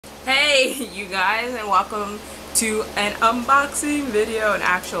Hey you guys, and welcome to an unboxing video, an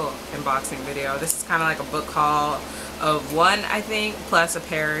actual unboxing video. This is kind of like a book haul of one, I think, plus a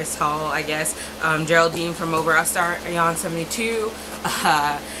Paris haul, I guess. Geraldine from over at Starian72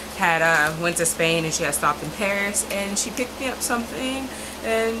 went to Spain, and she had stopped in Paris, and she picked me up something,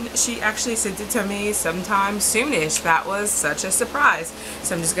 and she actually sent it to me sometime soonish. That was such a surprise.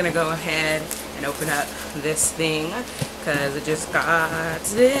 So I'm just gonna go ahead and open up this thing because it just got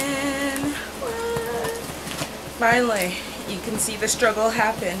in. Finally, you can see the struggle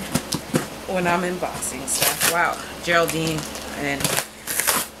happen when I'm unboxing stuff. Wow, Geraldine and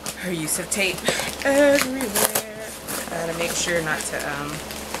her use of tape everywhere. Gotta make sure not to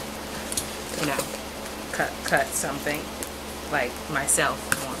you know, cut something, like myself,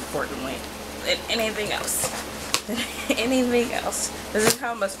 more importantly, than anything else. Anything else. This is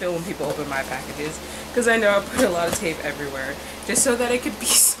how it must feel when people open my packages, because I know I put a lot of tape everywhere just so that it could be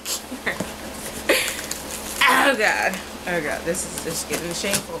secure. Oh god, oh god, this is just getting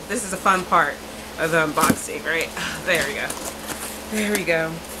shameful. This is a fun part of the unboxing, right? There we go, there we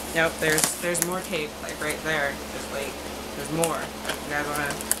go. Nope, there's more tape, like right there. Just wait, there's more. You guys want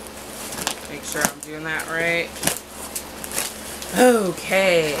to make sure I'm doing that right?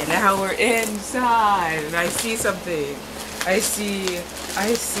 Okay, now we're inside, and I see something. I see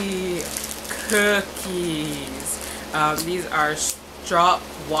cookies. These are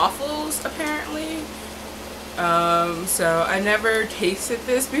stroopwafels, apparently. So I never tasted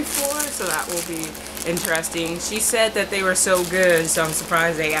this before, so that will be interesting. She said that they were so good, so I'm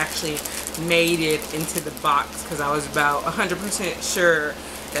surprised they actually made it into the box, because I was about 100% sure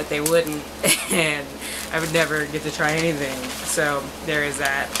that they wouldn't, and I would never get to try anything. So there is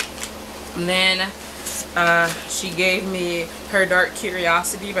that. And then she gave me Her Dark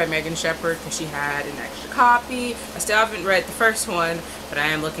Curiosity by Megan Shepherd, because she had an extra copy. I still haven't read the first one, but I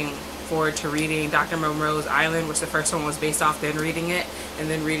am looking forward to reading Dr. Monroe's Island, which the first one was based off, then reading it, and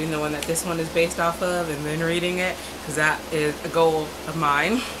then reading the one that this one is based off of, and then reading it, because that is a goal of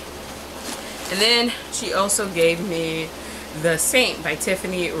mine. And then she also gave me The Saint by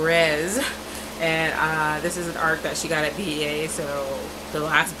Tiffany Reisz, and this is an arc that she got at BEA, so the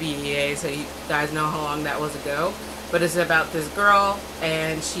last BEA, so you guys know how long that was ago. But it's about this girl,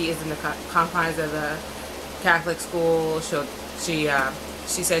 and she is in the confines of a Catholic school.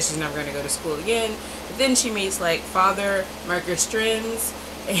 She says she's never going to go to school again. But then she meets like Father Marcus Strins,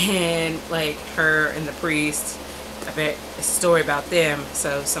 and like her and the priest. I bet it's a story about them,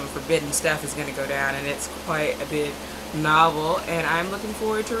 so some forbidden stuff is going to go down, and it's quite a big novel, and I'm looking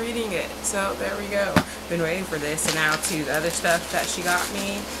forward to reading it. So there we go. Been waiting for this. And now to the other stuff that she got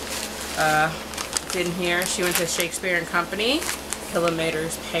me. In here, she went to Shakespeare and Company,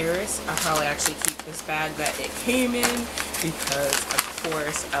 Kilometers, Paris. I'll probably actually keep this bag that it came in, because of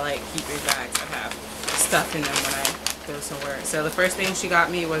course I like keeping bags that have stuff in them when I go somewhere. So the first thing she got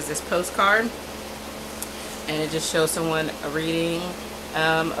me was this postcard, and it just shows someone reading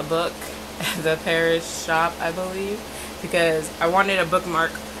a book at the Paris shop, I believe, because I wanted a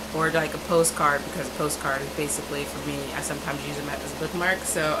bookmark or like a postcard, because postcard is basically, for me, I sometimes use them as a bookmark.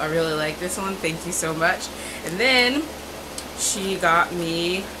 So I really like this one. Thank you so much. And then she got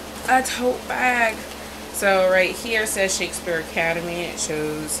me a tote bag. So right here says Shakespeare Academy. It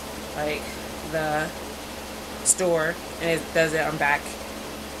shows like the store, and it does it on back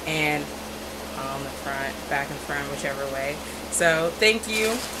and on the front, back and front, whichever way. So thank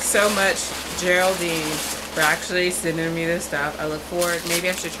you so much, Geraldine, for actually sending me this stuff. I look forward. Maybe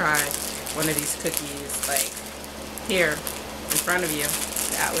I should try one of these cookies, like here in front of you.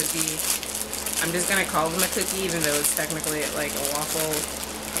 That would be, I'm just gonna call them a cookie, even though it's technically like a waffle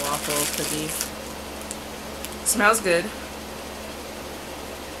cookie. Smells good.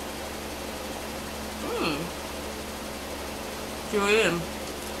 Julian,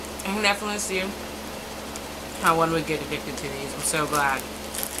 I can definitely see how one would get addicted to these. I'm so glad.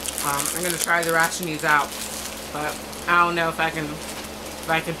 I'm gonna try to ration these out, but I don't know if I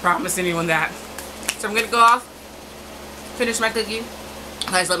can promise anyone that. So I'm gonna go off, finish my cookie.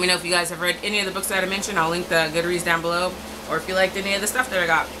 Guys, let me know if you guys have read any of the books that I mentioned. I'll link the Goodreads down below, or if you liked any of the stuff that I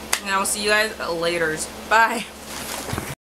got. And I will see you guys later. Bye.